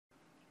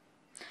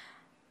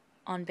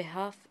On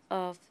behalf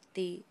of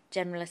the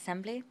General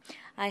Assembly,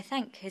 I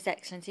thank His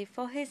Excellency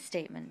for his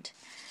statement.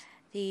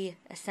 The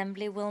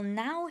Assembly will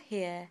now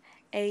hear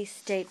a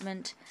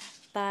statement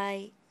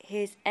by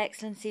His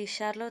Excellency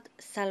Charlot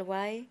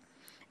Salwai,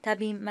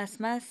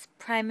 Tabimasmas,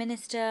 Prime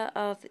Minister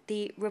of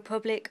the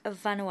Republic of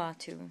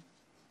Vanuatu.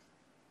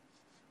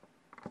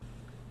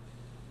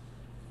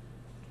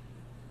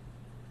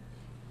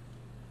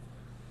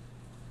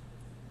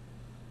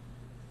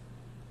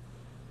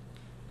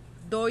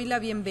 Doy la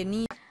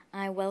bienvenida.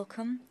 I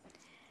welcome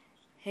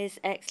His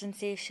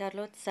Excellency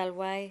Charlot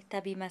Salwai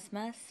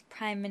Tabimasmas,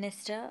 Prime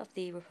Minister of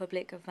the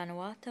Republic of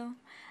Vanuatu,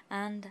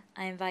 and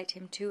I invite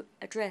him to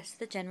address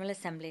the General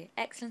Assembly.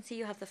 Excellency,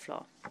 you have the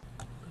floor.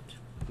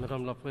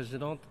 Madame la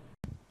Présidente.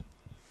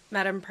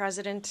 Madam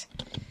President,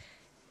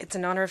 it's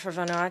an honor for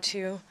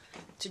Vanuatu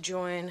to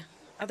join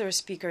other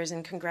speakers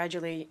in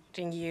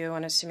congratulating you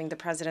on assuming the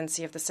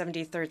presidency of the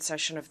 73rd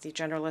session of the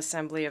General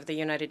Assembly of the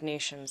United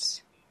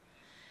Nations.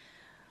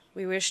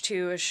 We wish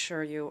to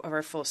assure you of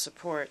our full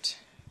support.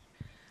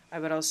 I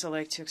would also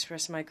like to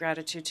express my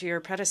gratitude to your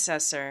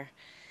predecessor,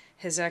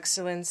 His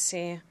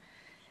Excellency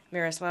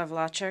Miroslav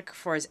Lajcak,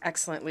 for his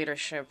excellent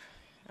leadership.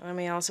 Allow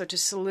me also to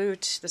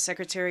salute the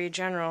Secretary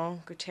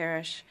General,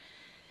 Guterres,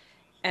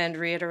 and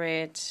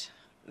reiterate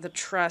the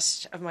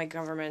trust of my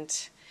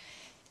government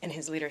in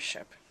his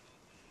leadership.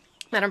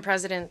 Madam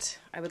President,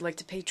 I would like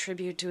to pay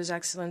tribute to His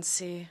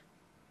Excellency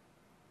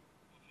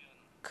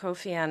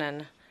Kofi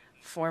Annan,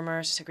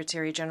 former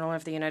Secretary General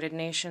of the United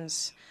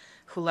Nations,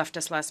 who left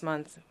us last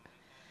month.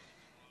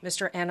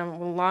 Mr. Annan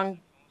will long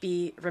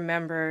be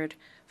remembered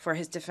for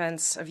his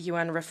defense of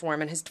UN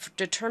reform and his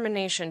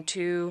determination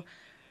to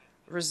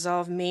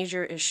resolve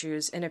major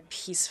issues in a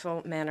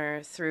peaceful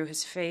manner through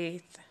his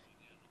faith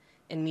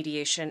in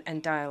mediation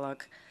and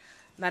dialogue.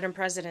 Madam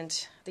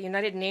President, the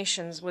United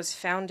Nations was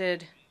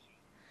founded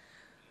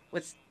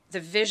with the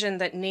vision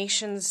that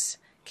nations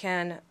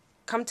can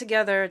come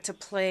together to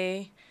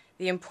play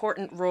the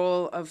important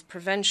role of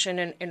prevention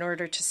in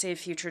order to save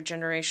future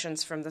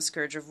generations from the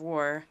scourge of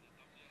war,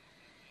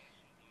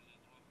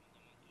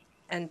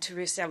 and to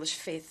reestablish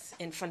faith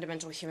in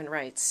fundamental human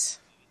rights.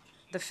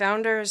 The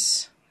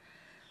founders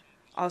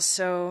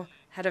also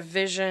had a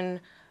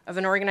vision of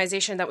an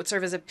organization that would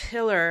serve as a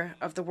pillar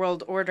of the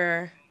world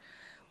order,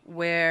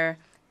 where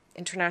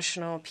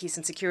international peace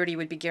and security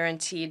would be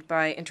guaranteed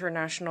by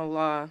international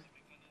law.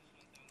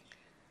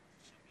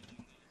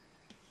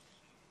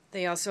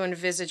 They also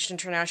envisaged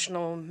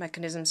international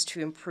mechanisms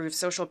to improve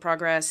social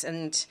progress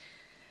and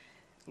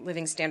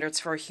living standards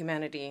for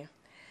humanity.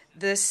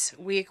 This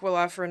week will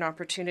offer an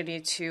opportunity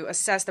to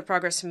assess the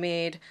progress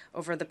made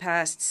over the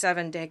past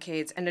 7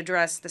 decades and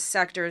address the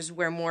sectors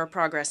where more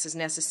progress is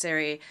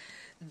necessary.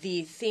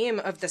 The theme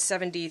of the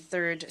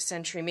 73rd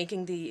century,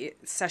 making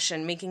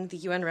the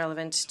UN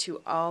relevant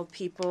to all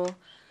people,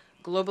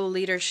 global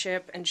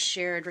leadership, and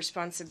shared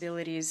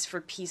responsibilities for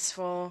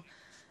peaceful,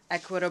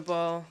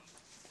 equitable,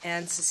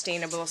 and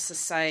sustainable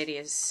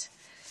societies.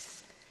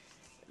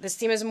 This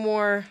theme is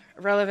more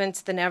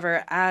relevant than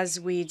ever as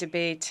we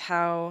debate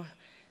how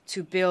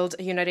to build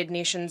a United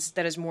Nations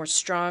that is more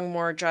strong,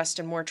 more just,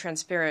 and more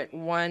transparent,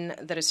 one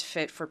that is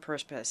fit for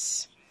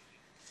purpose.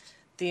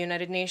 The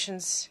United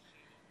Nations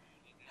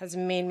has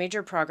made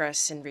major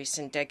progress in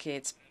recent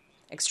decades.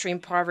 Extreme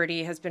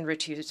poverty has been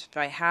reduced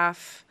by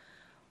half.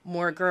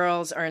 More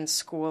girls are in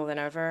school than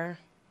ever.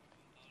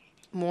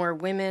 More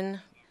women,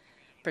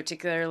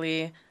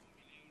 particularly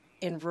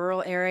in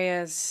rural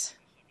areas,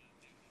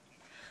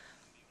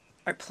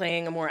 are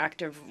playing a more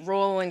active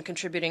role in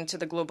contributing to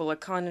the global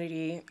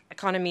economy,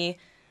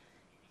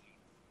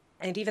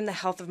 and even the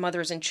health of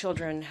mothers and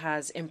children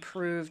has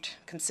improved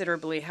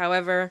considerably.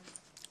 However,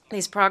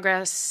 these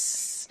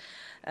progress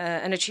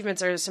and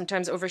achievements are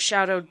sometimes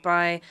overshadowed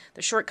by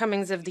the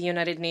shortcomings of the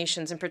United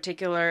Nations, in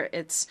particular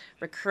its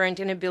recurrent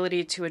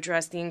inability to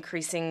address the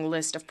increasing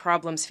list of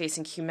problems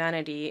facing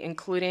humanity,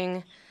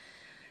 including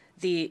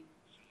the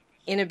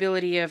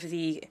inability of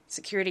the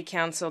Security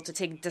Council to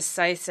take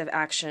decisive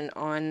action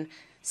on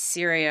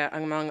Syria,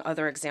 among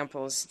other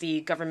examples.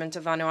 The government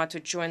of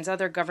Vanuatu joins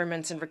other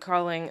governments in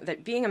recalling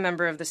that being a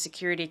member of the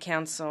Security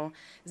Council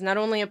is not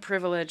only a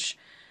privilege,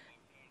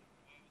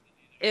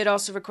 it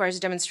also requires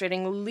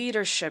demonstrating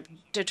leadership,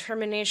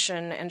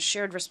 determination, and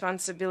shared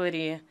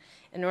responsibility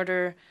in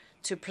order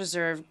to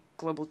preserve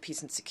global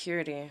peace and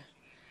security.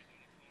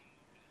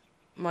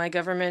 My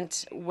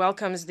government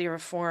welcomes the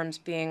reforms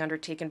being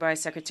undertaken by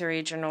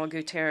Secretary General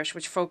Guterres,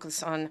 which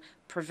focus on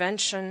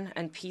prevention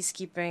and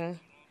peacekeeping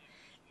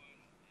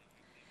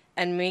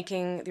and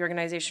making the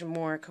organization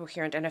more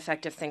coherent and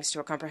effective thanks to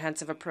a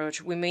comprehensive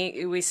approach.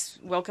 We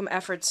welcome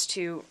efforts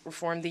to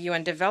reform the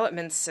UN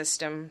development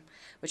system,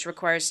 which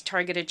requires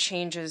targeted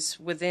changes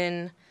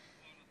within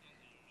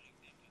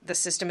the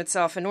system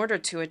itself in order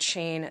to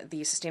attain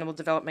the Sustainable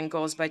Development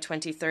Goals by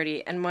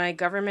 2030. And my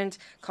government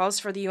calls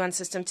for the UN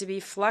system to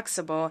be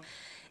flexible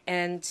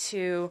and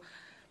to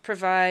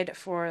provide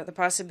for the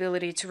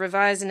possibility to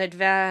revise and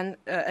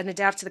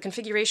adapt to the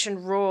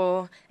configuration,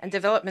 role, and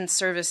development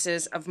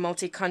services of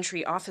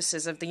multi-country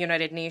offices of the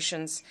United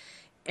Nations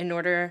in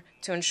order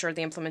to ensure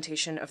the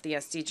implementation of the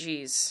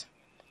SDGs.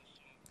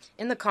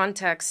 In the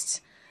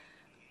context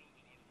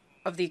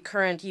of the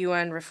current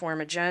UN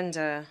reform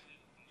agenda,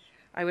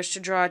 I wish to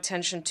draw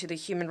attention to the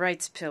human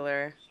rights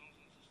pillar.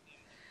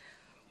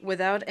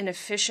 Without an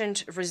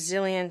efficient,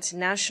 resilient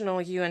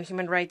national UN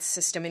human rights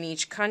system in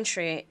each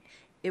country,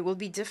 it will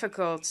be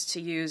difficult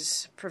to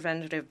use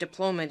preventative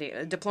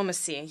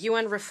diplomacy.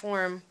 UN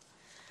reform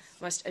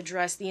must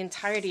address the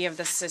entirety of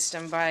the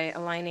system by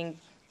aligning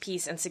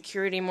peace and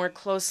security more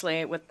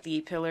closely with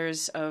the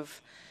pillars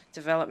of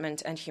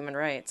development and human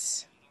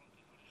rights.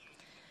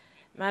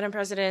 Madam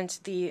President,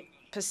 the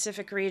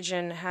Pacific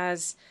region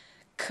has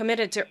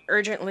committed to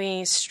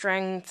urgently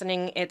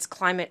strengthening its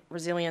climate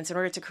resilience in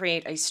order to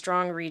create a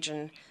strong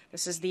region.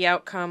 This is the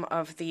outcome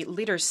of the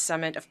Leaders'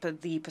 Summit of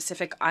the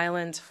Pacific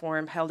Islands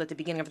Forum held at the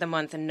beginning of the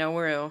month in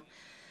Nauru.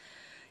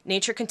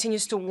 Nature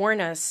continues to warn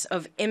us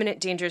of imminent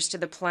dangers to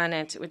the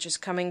planet, which is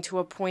coming to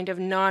a point of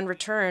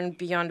non-return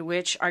beyond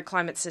which our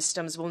climate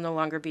systems will no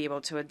longer be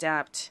able to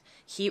adapt.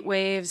 Heat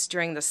waves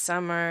during the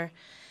summer,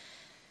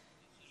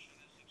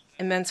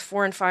 immense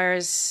forest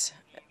fires,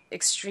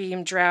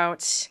 extreme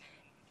drought,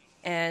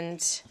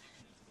 and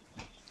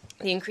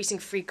the increasing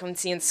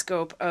frequency and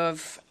scope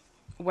of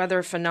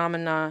weather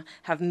phenomena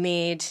have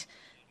made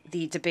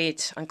the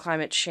debate on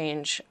climate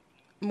change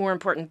more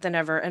important than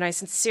ever. And I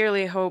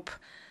sincerely hope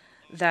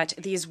that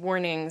these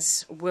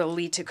warnings will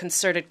lead to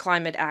concerted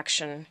climate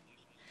action.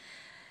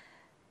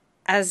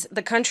 As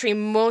the country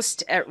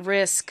most at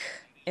risk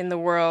in the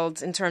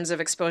world in terms of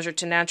exposure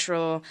to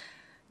natural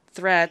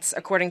threats,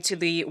 according to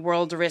the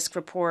World Risk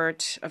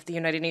Report of the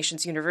United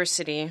Nations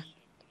University,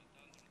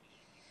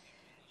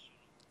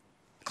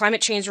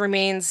 climate change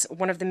remains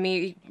one of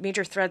the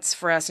major threats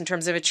for us in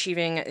terms of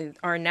achieving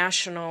our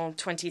national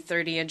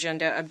 2030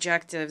 agenda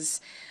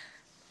objectives,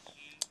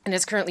 and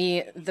is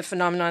currently the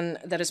phenomenon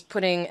that is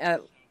putting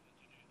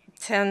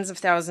tens of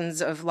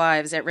thousands of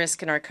lives at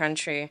risk in our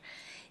country.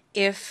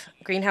 If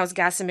greenhouse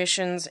gas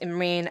emissions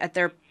remain at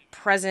their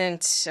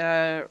present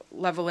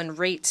level and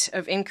rate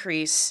of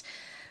increase,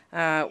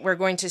 we're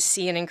going to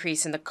see an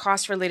increase in the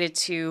costs related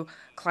to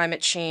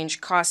climate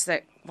change, costs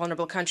that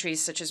vulnerable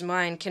countries such as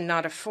mine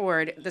cannot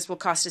afford. This will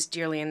cost us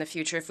dearly in the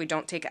future if we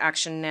don't take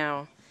action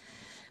now.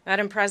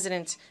 Madam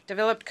President,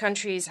 developed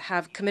countries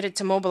have committed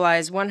to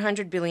mobilize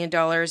 $100 billion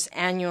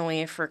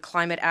annually for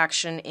climate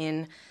action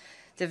in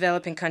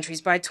developing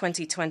countries by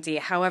 2020.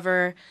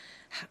 However,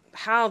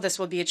 how this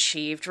will be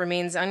achieved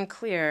remains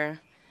unclear.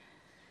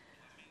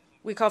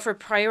 We call for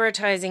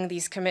prioritizing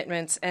these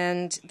commitments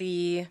and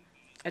the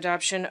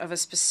adoption of a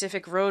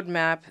specific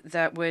roadmap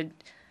that would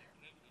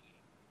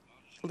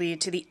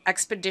lead to the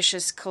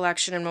expeditious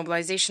collection and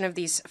mobilization of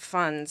these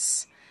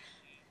funds,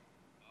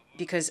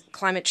 because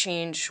climate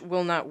change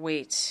will not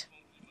wait.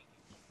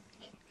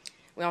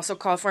 We also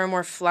call for a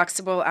more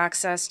flexible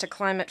access to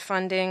climate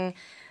funding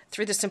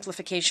through the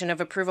simplification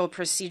of approval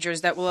procedures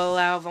that will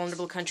allow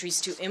vulnerable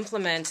countries to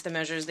implement the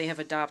measures they have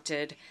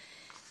adopted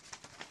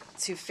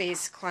to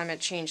face climate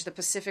change. The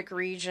Pacific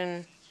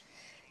region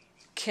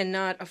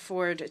cannot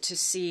afford to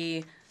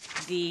see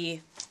the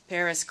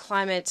Paris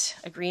Climate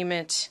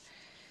Agreement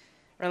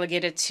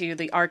relegated to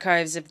the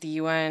archives of the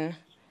UN.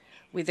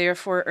 We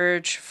therefore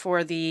urge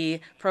for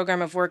the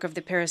program of work of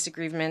the Paris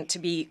Agreement to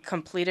be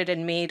completed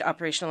and made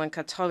operational in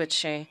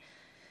Katowice.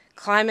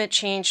 Climate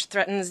change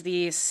threatens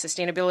the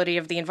sustainability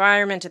of the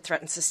environment. It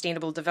threatens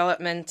sustainable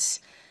development,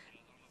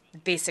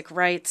 basic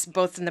rights,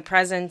 both in the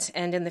present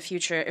and in the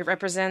future. It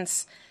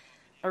represents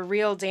a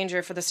real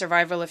danger for the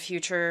survival of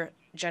future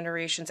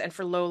generations and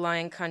for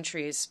low-lying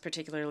countries,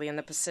 particularly in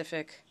the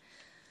Pacific.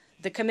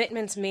 The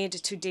commitments made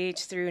to date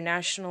through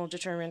national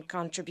determined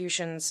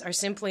contributions are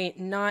simply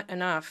not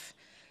enough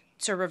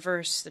to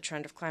reverse the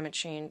trend of climate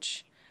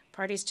change.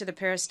 Parties to the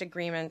Paris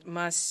Agreement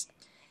must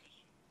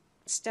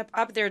step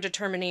up their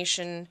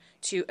determination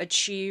to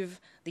achieve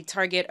the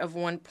target of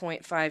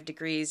 1.5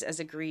 degrees as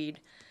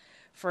agreed.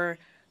 For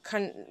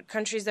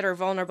countries that are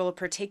vulnerable,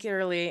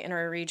 particularly in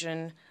our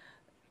region,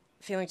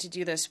 failing to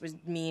do this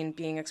would mean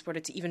being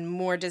exported to even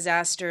more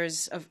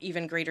disasters of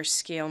even greater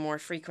scale more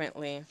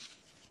frequently.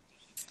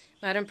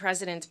 Madam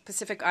President,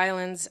 Pacific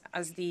Islands,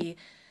 as the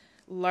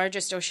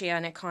largest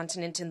oceanic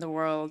continent in the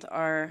world,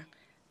 are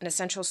an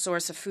essential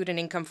source of food and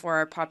income for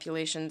our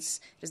populations.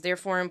 It is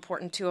therefore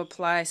important to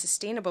apply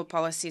sustainable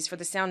policies for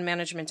the sound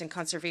management and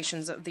conservation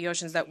of the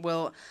oceans that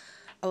will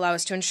allow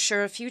us to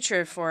ensure a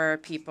future for our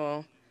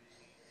people.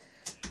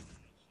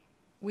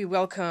 We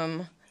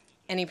welcome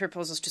any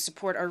proposals to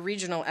support our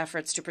regional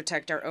efforts to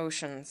protect our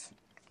oceans.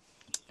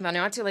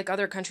 Vanuatu, like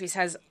other countries,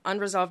 has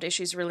unresolved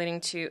issues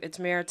relating to its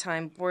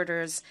maritime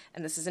borders,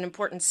 and this is an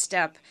important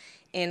step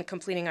in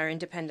completing our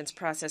independence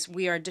process.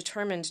 We are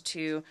determined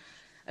to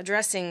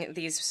addressing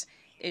these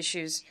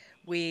issues.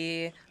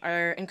 We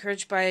are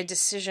encouraged by a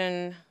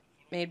decision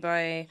made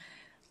by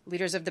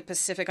leaders of the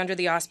Pacific, under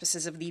the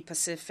auspices of the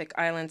Pacific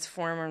Islands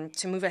Forum,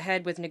 to move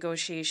ahead with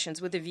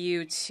negotiations with a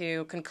view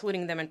to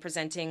concluding them and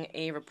presenting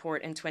a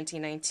report in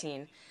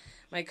 2019.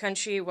 My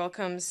country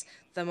welcomes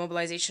the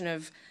mobilization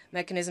of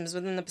mechanisms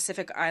within the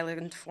Pacific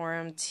Island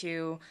Forum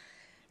to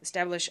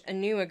establish a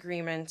new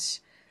agreement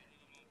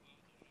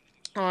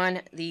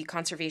on the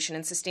conservation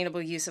and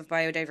sustainable use of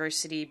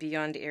biodiversity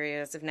beyond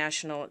areas of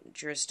national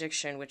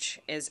jurisdiction, which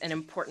is an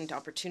important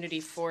opportunity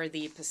for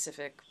the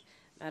Pacific.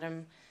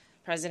 Madam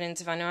President,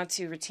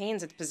 Vanuatu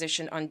retains its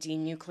position on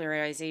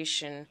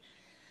denuclearization.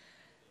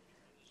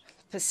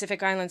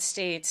 Pacific Island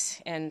states,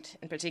 and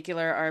in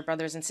particular our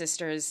brothers and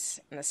sisters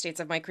in the states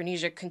of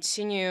Micronesia,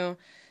 continue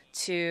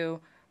to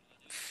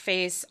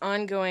face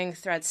ongoing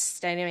threats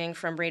stemming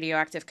from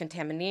radioactive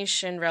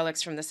contamination,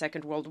 relics from the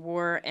Second World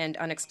War, and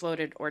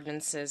unexploded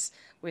ordnances.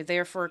 We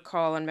therefore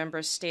call on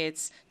member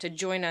states to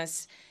join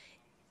us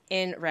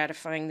in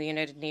ratifying the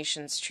United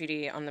Nations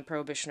Treaty on the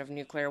Prohibition of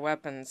Nuclear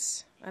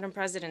Weapons. Madam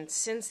President,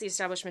 since the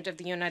establishment of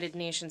the United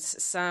Nations,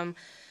 some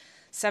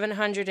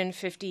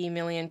 750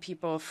 million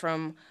people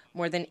from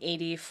more than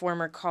 80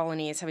 former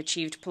colonies have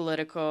achieved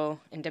political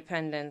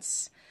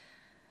independence.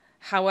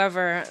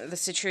 However, the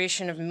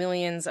situation of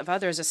millions of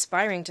others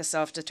aspiring to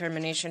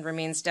self-determination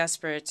remains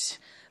desperate.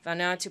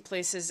 Vanuatu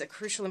places a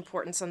crucial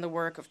importance on the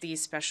work of the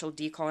Special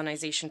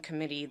Decolonization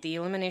Committee. The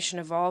elimination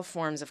of all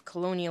forms of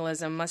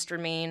colonialism must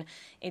remain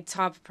a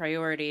top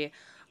priority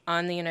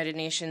on the United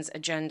Nations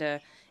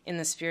agenda in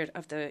the spirit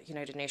of the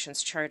United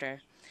Nations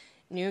Charter.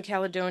 New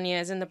Caledonia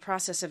is in the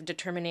process of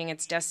determining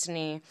its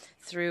destiny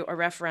through a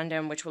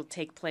referendum which will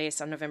take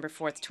place on November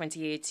 4th,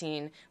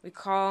 2018. We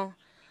call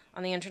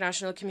on the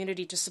international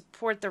community to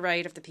support the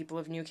right of the people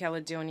of New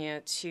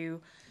Caledonia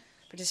to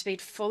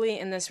participate fully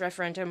in this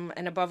referendum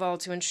and, above all,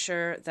 to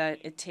ensure that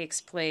it takes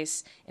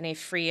place in a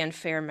free and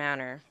fair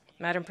manner.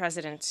 Madam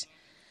President,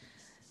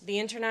 the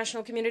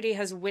international community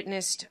has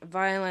witnessed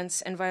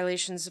violence and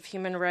violations of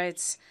human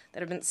rights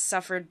that have been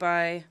suffered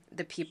by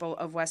the people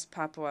of West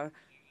Papua.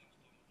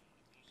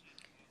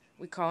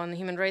 We call on the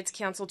Human Rights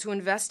Council to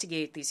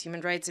investigate these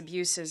human rights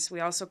abuses. We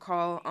also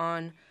call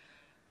on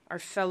our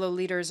fellow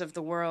leaders of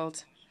the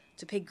world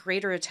to pay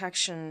greater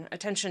attention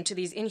to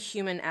these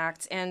inhuman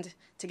acts and,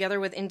 together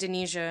with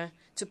Indonesia,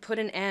 to put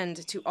an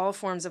end to all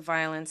forms of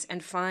violence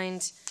and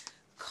find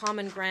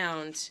common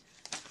ground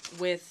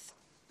with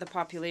the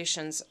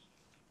populations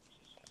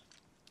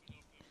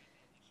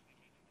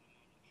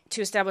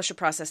to establish a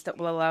process that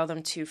will allow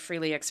them to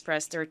freely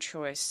express their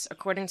choice.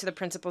 According to the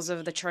principles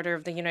of the Charter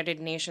of the United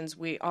Nations,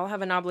 we all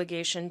have an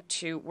obligation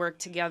to work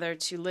together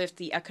to lift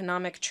the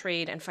economic,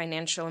 trade, and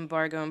financial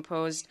embargo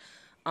imposed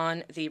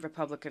on the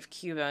Republic of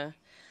Cuba.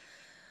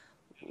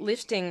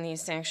 Lifting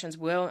these sanctions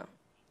will,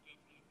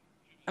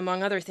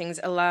 among other things,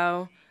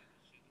 allow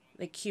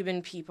the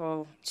Cuban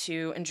people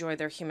to enjoy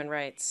their human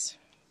rights.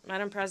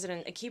 Madam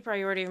President, a key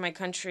priority of my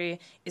country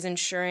is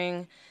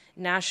ensuring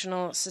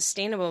national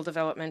sustainable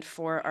development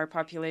for our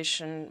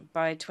population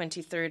by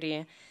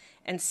 2030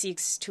 and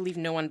seeks to leave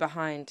no one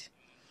behind.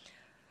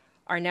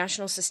 Our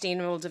national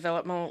sustainable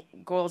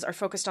development goals are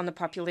focused on the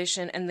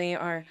population, and they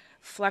are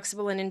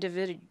flexible and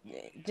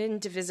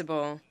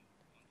indivisible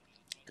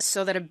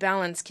so that a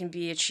balance can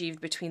be achieved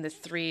between the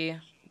three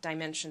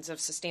dimensions of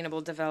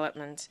sustainable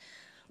development.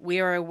 We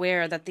are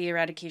aware that the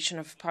eradication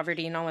of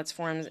poverty in all its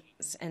forms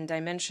and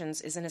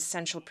dimensions is an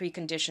essential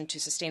precondition to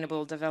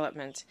sustainable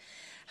development.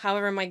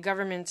 However, my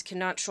government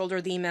cannot shoulder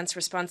the immense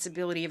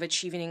responsibility of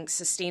achieving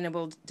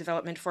sustainable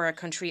development for our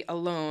country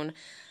alone.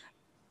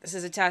 This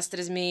is a task that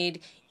is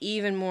made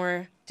even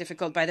more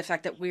difficult by the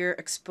fact that we're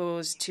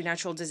exposed to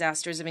natural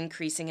disasters of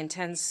increasing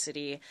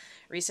intensity.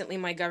 Recently,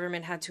 my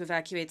government had to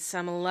evacuate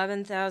some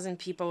 11,000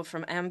 people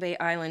from Ambae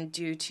Island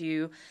due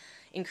to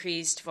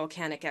increased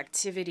volcanic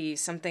activity,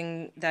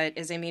 something that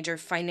is a major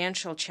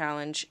financial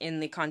challenge in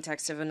the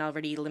context of an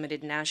already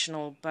limited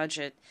national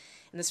budget.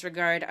 In this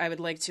regard, I would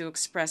like to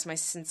express my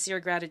sincere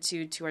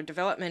gratitude to our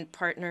development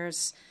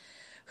partners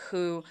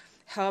who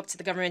helped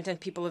the government and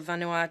people of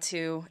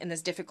Vanuatu in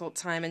this difficult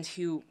time and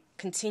who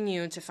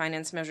continue to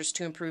finance measures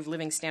to improve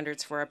living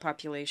standards for our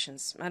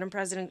populations. Madam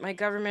President, my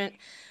government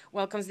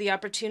welcomes the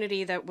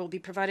opportunity that will be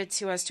provided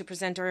to us to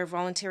present our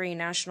voluntary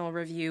national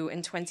review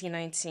in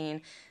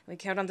 2019. We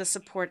count on the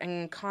support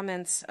and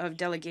comments of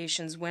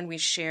delegations when we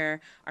share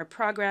our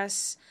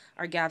progress,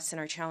 our gaps, and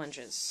our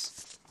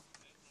challenges.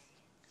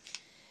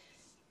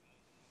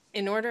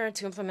 In order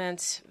to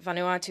implement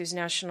Vanuatu's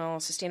National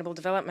Sustainable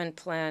Development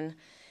Plan,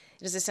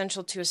 it is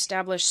essential to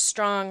establish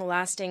strong,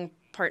 lasting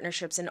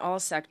partnerships in all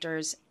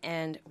sectors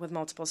and with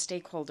multiple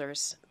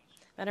stakeholders.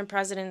 Madam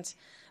President,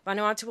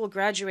 Vanuatu will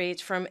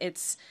graduate from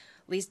its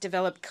least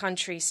developed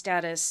country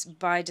status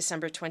by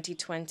December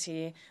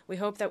 2020. We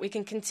hope that we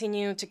can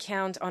continue to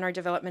count on our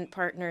development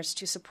partners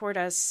to support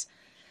us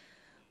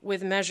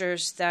with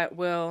measures that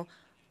will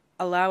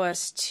allow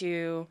us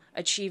to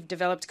achieve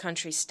developed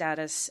country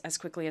status as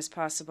quickly as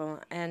possible.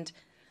 And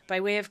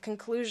by way of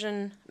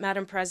conclusion,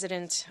 Madam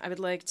President, I would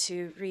like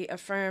to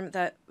reaffirm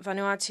that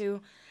Vanuatu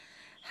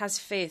has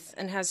faith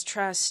and has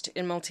trust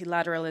in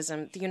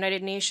multilateralism. The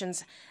United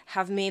Nations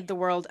have made the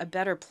world a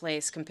better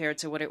place compared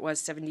to what it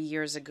was 70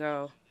 years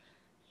ago.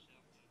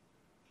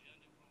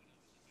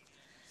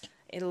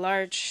 A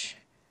large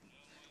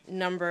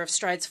number of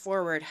strides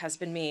forward has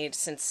been made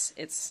since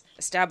its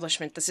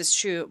establishment. This is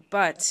true,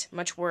 but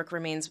much work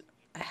remains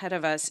ahead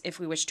of us if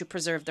we wish to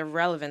preserve the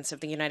relevance of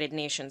the United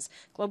Nations.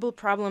 Global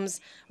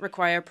problems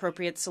require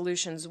appropriate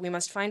solutions. We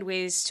must find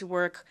ways to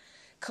work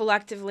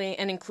collectively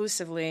and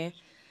inclusively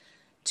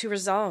to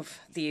resolve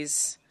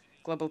these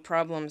global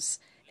problems.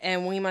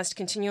 And we must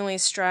continually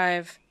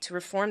strive to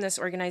reform this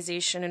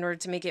organization in order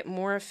to make it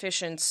more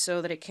efficient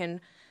so that it can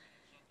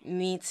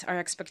meet our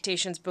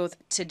expectations both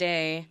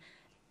today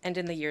and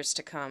in the years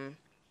to come.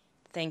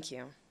 Thank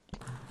you.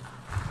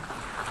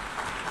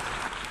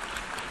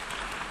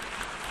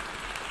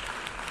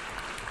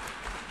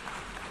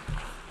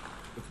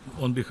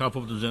 On behalf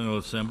of the General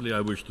Assembly,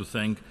 I wish to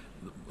thank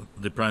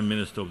the Prime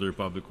Minister of the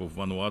Republic of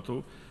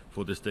Vanuatu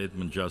for the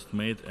statement just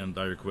made, and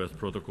I request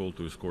protocol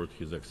to escort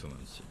His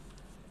Excellency.